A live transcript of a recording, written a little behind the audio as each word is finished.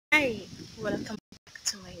Hi, welcome back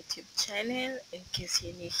to my YouTube channel. In case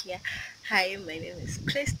you're new here, hi, my name is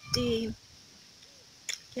Christy.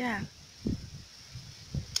 Yeah,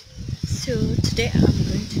 so today I'm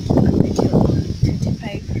going to do a video on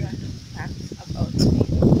 25 random facts about me.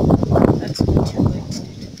 That's what you're going to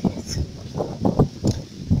do today. So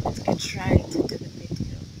let's get right into the video.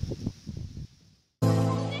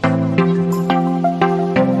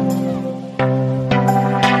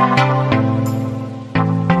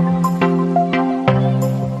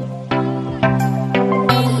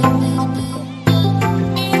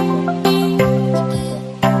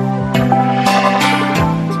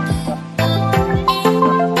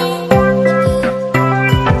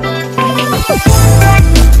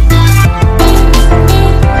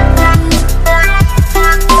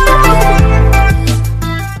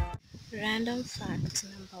 Random fact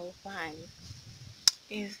number one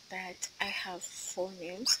is that I have four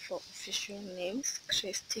official names: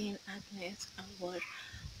 Christine, Agnes, and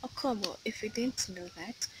Okomo. If you didn't know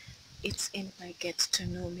that, it's in my get to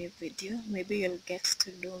know me video. Maybe you'll get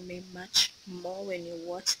to know me much more when you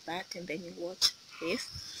watch that and then you watch this.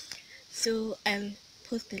 So I'll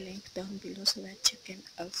put the link down below so that you can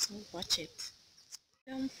also watch it.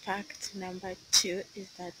 Fun fact number two is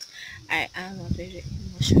that I am a very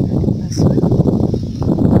emotional person.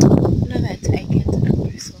 Not that I get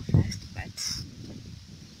angry so fast, but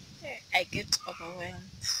I get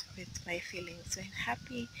overwhelmed with my feelings.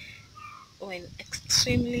 When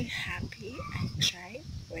extremely happy, I cry.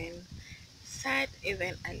 When sad,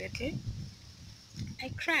 even a little, I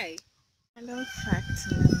cry. Another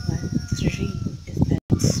fact number three is that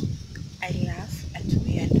I laugh at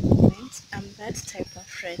weird moments. I'm that type of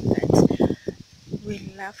friend that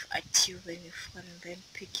will laugh at you when you fall and then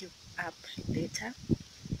pick you up later.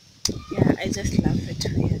 Yeah, I just laugh at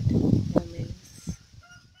weird moments.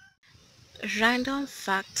 Random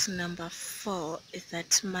fact number four is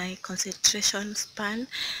that my concentration span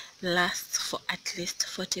lasts for at least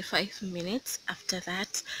 45 minutes. After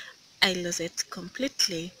that, I lose it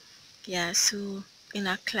completely. Yeah, so in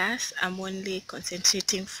a class, I'm only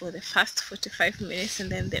concentrating for the first 45 minutes,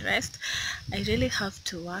 and then the rest, I really have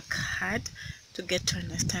to work hard to get to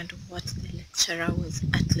understand what the lecturer was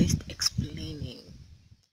at least explaining.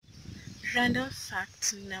 Random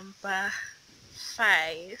fact number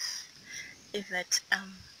five is that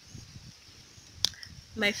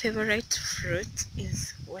my favorite fruit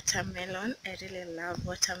is watermelon. I really love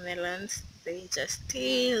watermelons. They just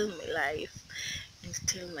steal my life and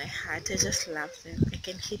steal my heart. I just love them. I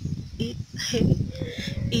can eat,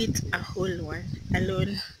 eat a whole one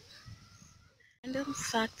alone. Random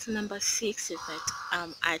fact number six is that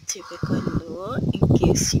I'm a typical Luo. In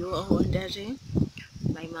case you are wondering,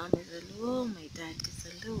 my mom is a Luo, my dad is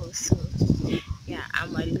a Luo. So yeah,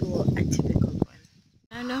 I'm a Luo, a typical one.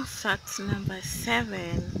 Random fact number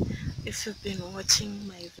seven. If you've been watching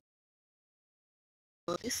my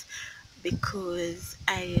videos, because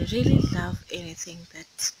I really love anything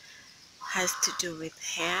that has to do with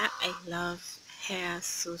hair. I love hair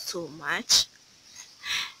so much.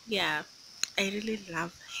 Yeah, I really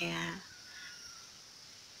love hair.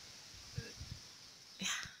 Yeah.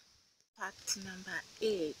 Fact number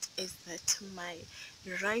eight is that my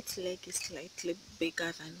right leg is slightly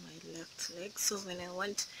bigger than my left leg. So when I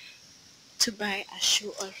want to buy a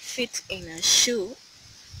shoe or fit in a shoe,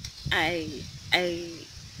 I I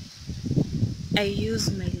I use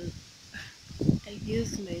my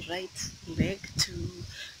right leg to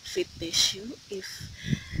fit the shoe. If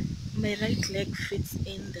my right leg fits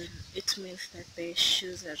in, then it means that the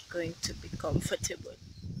shoes are going to be comfortable.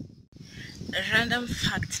 Random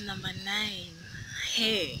fact number nine.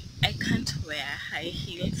 Hey, I can't wear high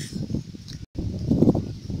heels.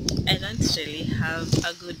 I don't really have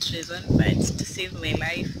a good reason, but to save my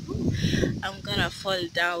life, I'm gonna fall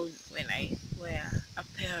down when I wear a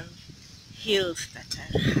pair of heels that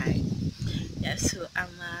are high. Yeah, so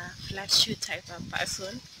I'm a flat shoe type of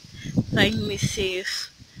person. Find me safe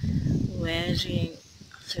wearing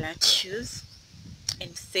flat shoes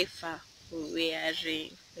and safer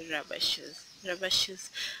wearing rubber shoes. Rubber shoes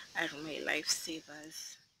are my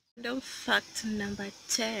lifesavers. Random fact number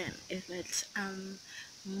 10 is that I'm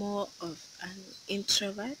more of an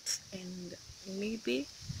introvert, and maybe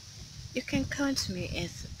you can count me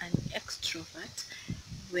as an extrovert.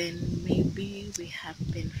 When maybe we have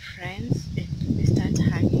been friends and we start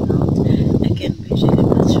hanging out, I can be really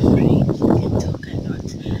much free, we can talk a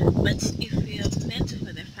lot. But if we have met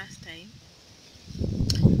for the first time,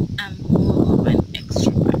 I'm more of an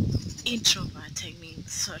introvert, I mean,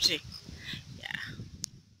 sorry. Yeah.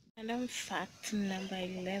 Random fact number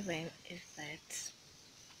 11 is that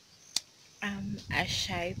I'm a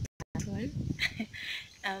shy person.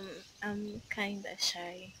 um, I'm kind of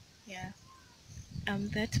shy. Yeah, I'm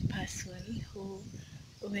that person who,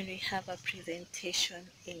 when we have a presentation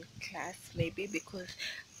in class, maybe because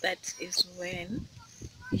that is when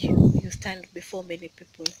you stand before many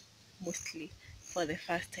people, mostly for the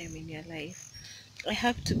first time in your life. I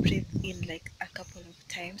have to breathe in like a couple of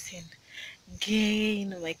times and gain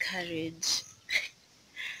my courage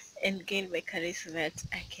so that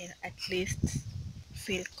I can at least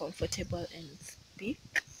feel comfortable and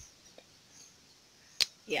speak.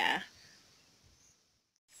 Yeah.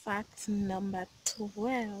 Fact number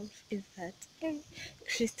 12 is that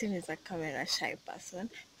Christine is a camera shy person.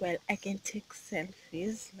 Well, I can take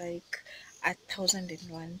selfies like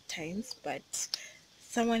 1,001 times, but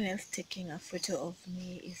someone else taking a photo of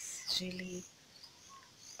me is really,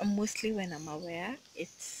 mostly when I'm aware,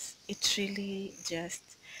 it's really just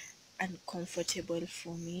uncomfortable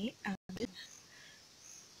for me.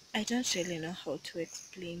 I don't really know how to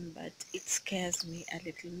explain, but it scares me a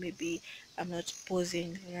little. Maybe I'm not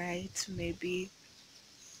posing right, maybe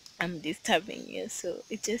I'm disturbing you, so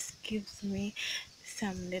it just gives me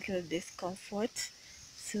some little discomfort.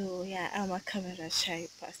 So yeah, I'm a camera shy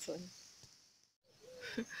person.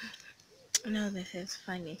 Now this is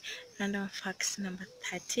funny. Random fact number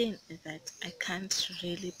 13 is that I can't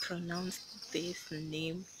really pronounce this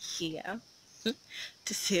name here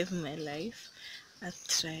to save my life. I've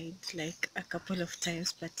tried like a couple of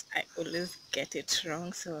times, but I always get it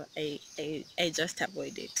wrong, so I just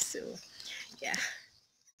avoid it. So yeah.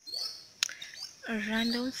 A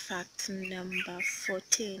random fact number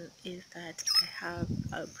 14 is that I have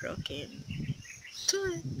a broken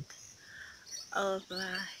tooth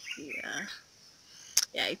over here.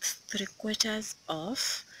 Yeah, it's 3/4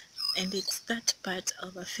 off, and it's that part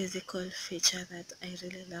of a physical feature that I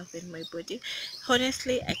really love in my body.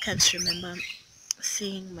 Honestly, I can't remember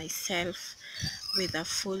seeing myself with a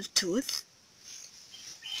full tooth.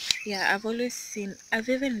 Yeah, I've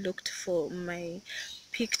even looked for my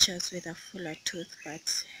pictures with a fuller tooth,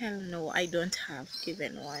 but hell no, I don't have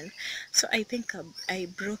even one. So I think I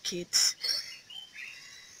broke it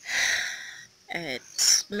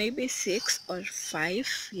at maybe 6 or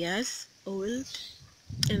 5 years old.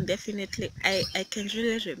 And definitely, I can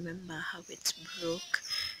really remember how it broke.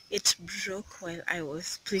 It broke while I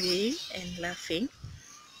was playing and laughing,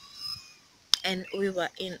 and we were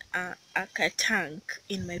in a tank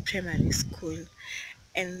in my primary school.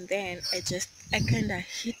 And then I kind of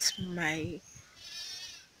hit my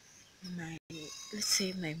let's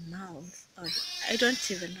say my mouth, or I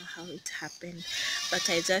don't even know how it happened, but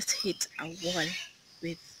I just hit a wall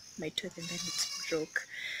with my tooth and then it broke.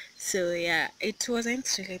 So yeah, it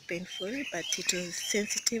wasn't really painful, but it was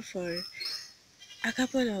sensitive for a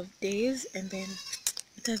couple of days, and then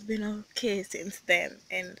it has been okay since then,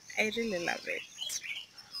 and I really love it.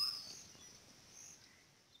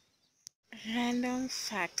 Random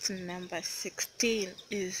fact number 16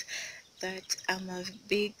 is that I'm a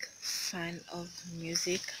big fan of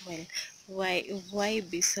music. Well, why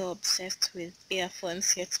be so obsessed with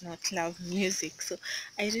earphones yet not love music? So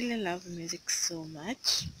I really love music so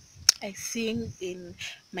much. I sing in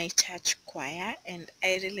my church choir and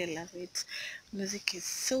I really love it. Music is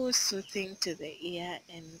so soothing to the ear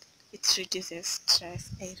and it reduces stress.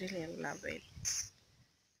 I really love it.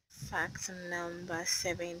 Fact number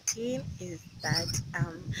 17 is that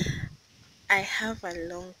I have a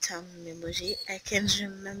long-term memory. I can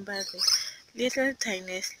remember the little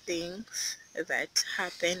tiniest things that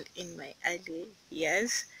happened in my early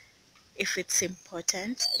years if it's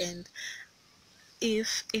important, and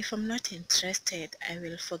if I'm not interested, I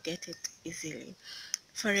will forget it easily.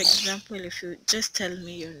 For example, if you just tell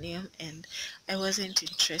me your name and I wasn't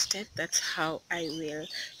interested, that's how I will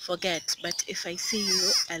forget. But if I see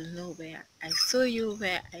you, I'll know where I saw you,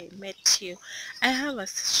 where I met you. I have a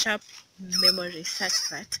sharp memory such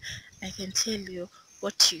that I can tell you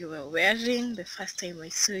what you were wearing the first time I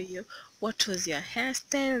saw you, what was your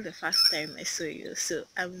hairstyle the first time I saw you. So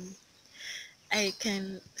I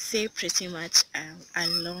can say pretty much a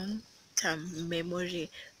long term memory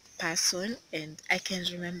person and I can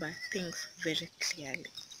remember things very clearly.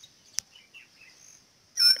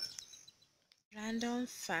 Random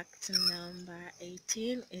fact number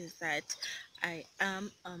 18 is that I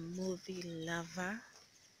am a movie lover.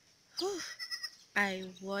 Whew, I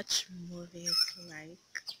watch movies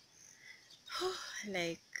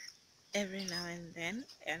like every now and then,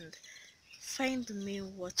 and find me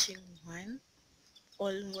watching one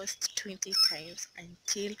almost 20 times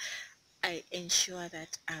until I ensure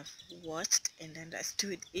that I've watched and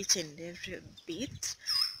understood each and every bit,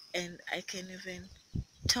 and I can even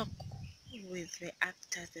talk with the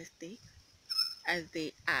actors as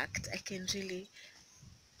they act. I can really,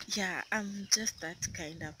 yeah, I'm just that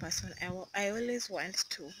kind of person. I always want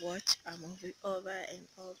to watch a movie over and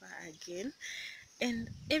over again, and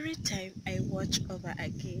every time I watch over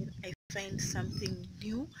again, I find something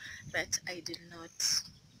new that I did not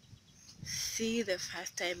see the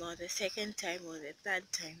first time or the second time or the third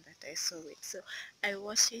time that I saw it. So I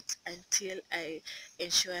watch it until I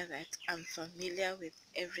ensure that I'm familiar with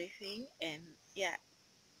everything, and yeah,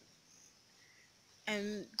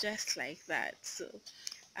 I'm just like that. So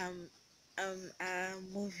um a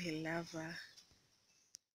movie lover.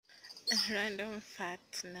 Random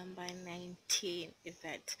fact number 19 is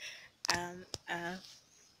that a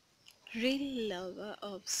real lover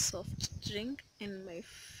of soft drink, and my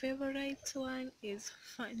favorite one is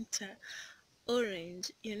Fanta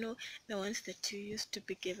Orange. You know, the ones that you used to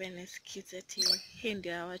be given as kids at your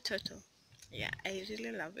Hindi, our turtle. Yeah, I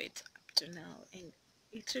really love it up to now, and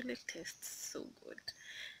it really tastes so good.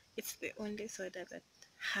 It's the only soda that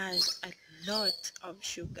has a lot of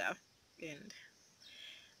sugar, and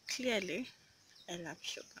clearly I love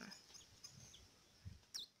sugar.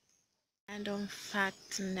 And on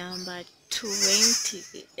fact number 20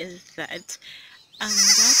 is that I'm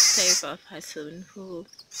that type of person who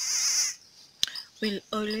will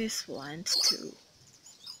always want to,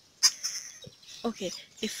 okay,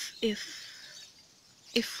 if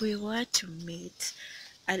we were to meet,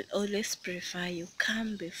 I'll always prefer you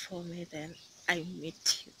come before me than I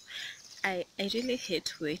meet you. I really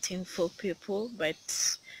hate waiting for people,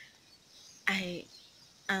 but I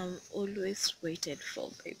am always waited for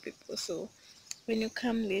by people. So when you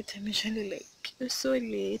come late, I'm usually like, you're so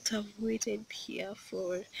late, I've waited here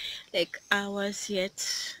for like hours,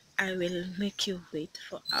 yet I will make you wait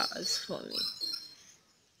for hours for me.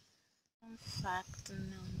 Fact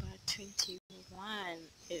number 21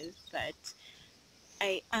 is that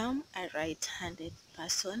I am a right-handed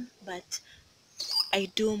person, but I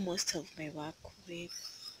do most of my work with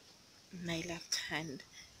my left hand,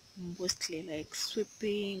 mostly like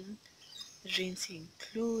sweeping, rinsing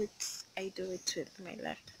clothes. I do it with my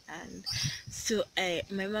left hand. So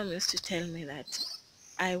my mom used to tell me that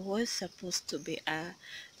I was supposed to be a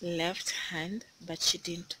left hand, but she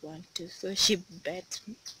didn't want to, so she bet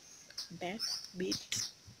beat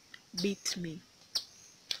beat me.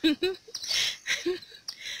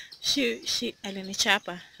 She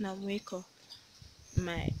alinichapa na mwiko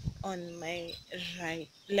my on my right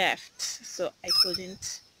left, so I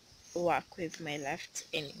couldn't work with my left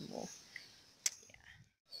anymore.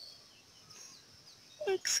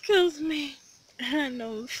 Excuse me.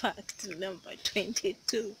 Random fact number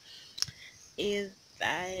 22 is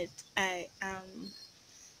that I am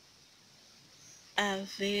a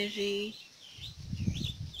very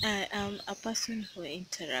I am a person who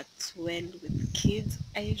interacts well with kids.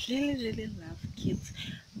 I really love kids,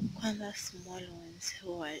 kwanza small ones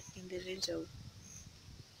who are in the range of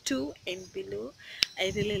 2 and below.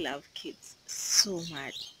 I really love kids so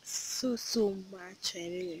much, so much. I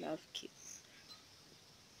really love kids.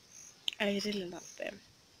 I really love them.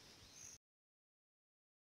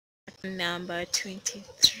 Number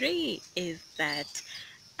 23 is that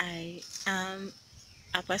I am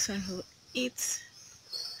a person who eats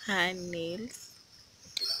her nails.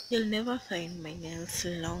 You'll never find my nails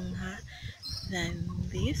longer than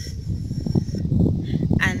this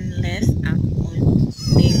unless I'm on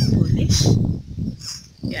nail polish.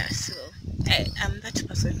 Yeah, so I am that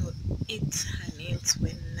person who eats her nails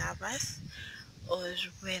when nervous or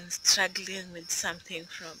when struggling with something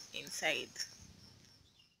from inside.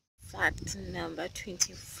 Fact number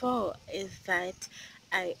 24 is that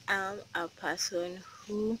I am a person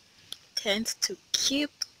who tends to keep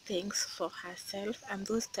things for herself. I'm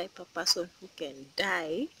those type of person who can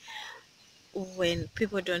die when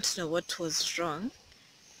people don't know what was wrong,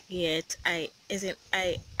 yet I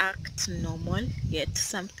act normal, yet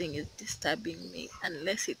something is disturbing me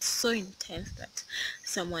unless it's so intense that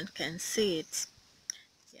someone can see it.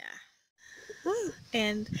 Yeah.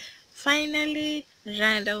 And finally,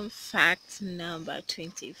 random fact number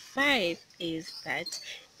 25 is that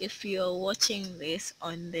if you're watching this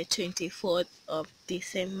on the 24th of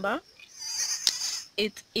December,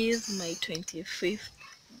 it is my 25th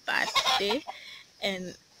birthday.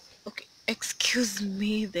 And okay, excuse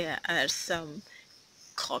me, there are some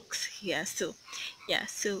cocks here. So yeah,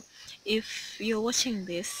 so if you're watching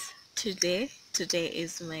this today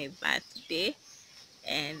is my birthday,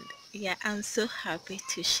 and yeah, I'm so happy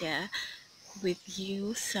to share with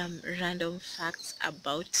you some random facts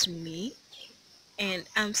about me. And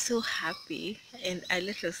I'm so happy and a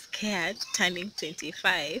little scared turning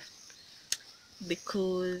 25.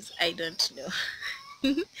 because I don't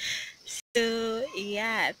know. So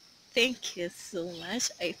yeah, thank you so much.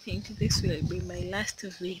 I think this will be my last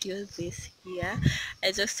video this year.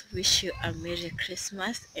 I just wish you a Merry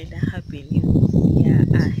Christmas and a Happy New Year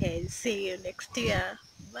ahead. See you next year.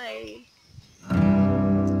 Bye.